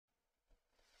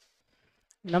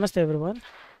Namaste everyone.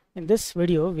 In this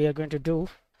video we are going to do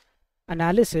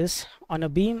analysis on a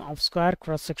beam of square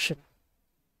cross section.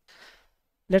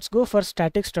 Let's go for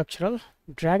static structural,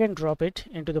 drag and drop it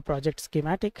into the project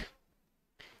schematic.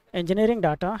 Engineering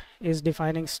data is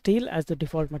defining steel as the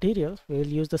default material. We will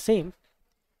use the same.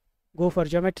 Go for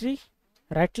geometry,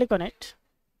 right click on it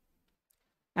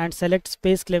and select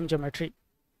space claim geometry.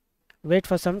 Wait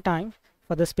for some time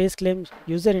for the space claim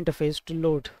user interface to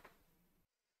load.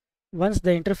 Once the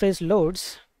interface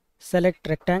loads, select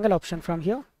rectangle option from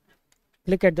here,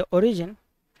 click at the origin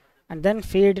and then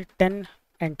fade 10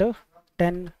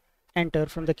 enter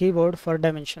from the keyboard for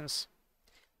dimensions.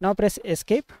 Now press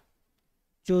escape,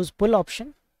 choose pull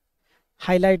option,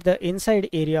 highlight the inside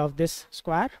area of this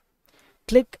square,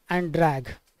 click and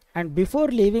drag, and before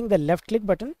leaving the left click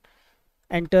button,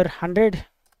 enter 100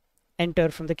 enter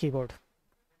from the keyboard.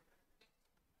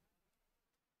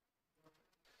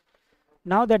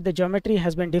 Now that the geometry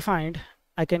has been defined,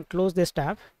 I can close this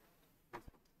tab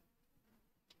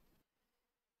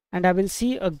and I will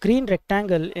see a green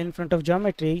rectangle in front of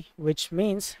geometry, which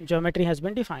means geometry has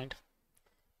been defined.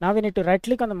 Now we need to right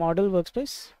click on the model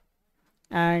workspace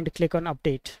and click on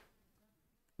update.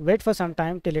 Wait for some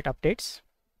time till it updates.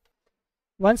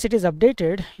 Once it is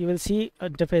updated, you will see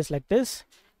an interface like this.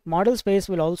 Model space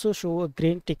will also show a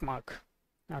green tick mark.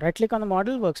 Now right click on the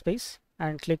model workspace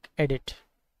and click edit.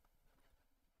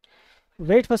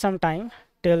 Wait for some time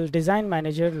till design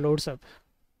manager loads up.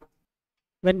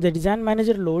 When the design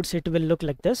manager loads, it will look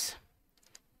like this.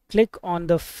 Click on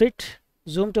the fit,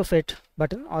 zoom to fit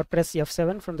button or press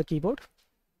F7 from the keyboard.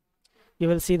 You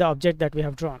will see the object that we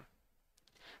have drawn.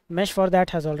 Mesh for that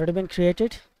has already been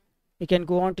created. You can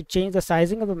go on to change the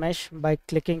sizing of the mesh by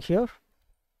clicking here.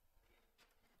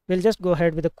 We'll just go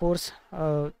ahead with the coarse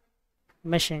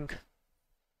meshing.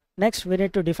 Next, we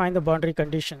need to define the boundary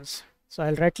conditions. So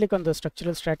I'll right click on the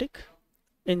structural static,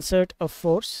 insert a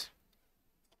force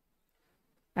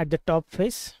at the top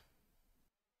face,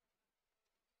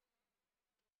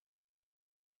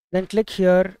 then click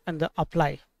here and the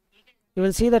apply. You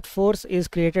will see that force is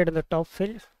created in the top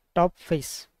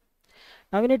face.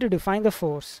 Now we need to define the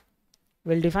force.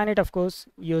 We'll define it, of course,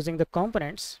 using the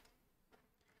components.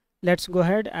 Let's go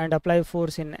ahead and apply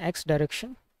force in X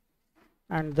direction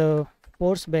and the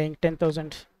force being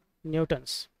 10,000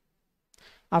 newtons.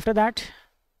 After that,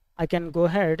 I can go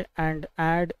ahead and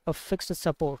add a fixed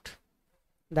support.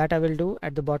 That I will do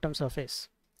at the bottom surface.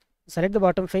 Select the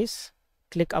bottom face,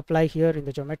 click apply here in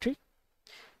the geometry.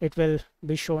 It will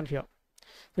be shown here.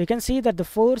 We can see that the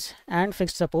force and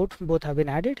fixed support both have been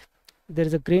added. There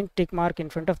is a green tick mark in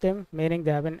front of them, meaning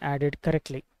they have been added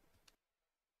correctly.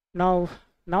 Now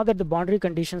that the boundary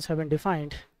conditions have been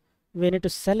defined, we need to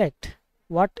select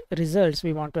what results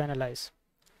we want to analyze.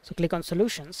 So click on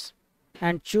solutions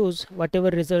and choose whatever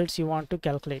results you want to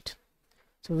calculate.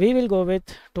 So we will go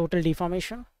with total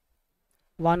deformation,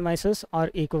 von Mises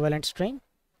or equivalent strain,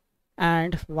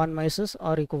 and von Mises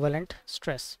or equivalent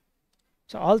stress.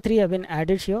 So all three have been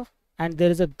added here, and there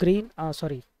is a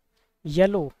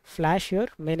yellow flash here,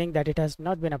 meaning that it has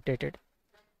not been updated.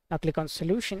 Now click on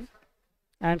solution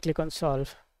and click on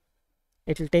solve.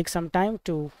 It will take some time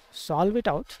to solve it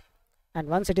out, and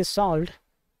once it is solved,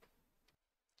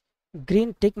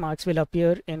 green tick marks will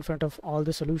appear in front of all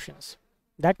the solutions.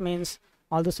 That means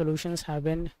all the solutions have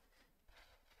been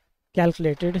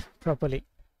calculated properly.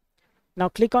 Now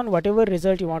click on whatever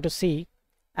result you want to see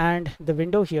and the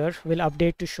window here will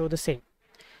update to show the same.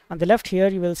 On the left here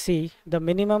you will see the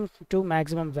minimum to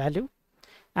maximum value,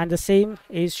 and the same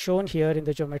is shown here in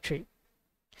the geometry.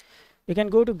 You can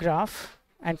go to graph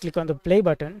and click on the play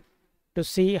button to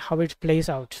see how it plays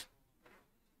out.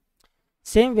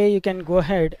 Same way you can go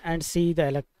ahead and see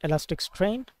the elastic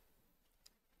strain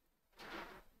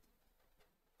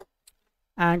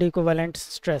and equivalent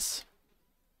stress.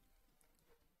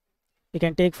 You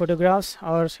can take photographs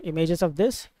or images of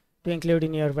this to include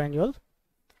in your manual.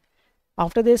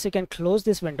 After this, you can close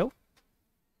this window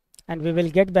and we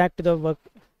will get back to the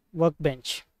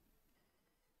workbench.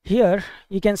 Here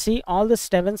you can see all the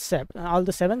seven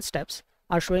steps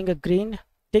are showing a green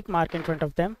tick mark in front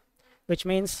of them, which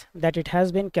means that it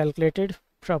has been calculated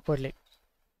properly.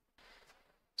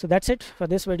 So that's it for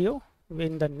this video.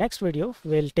 In the next video,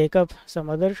 we'll take up some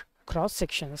other cross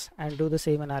sections and do the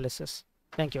same analysis.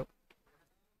 Thank you.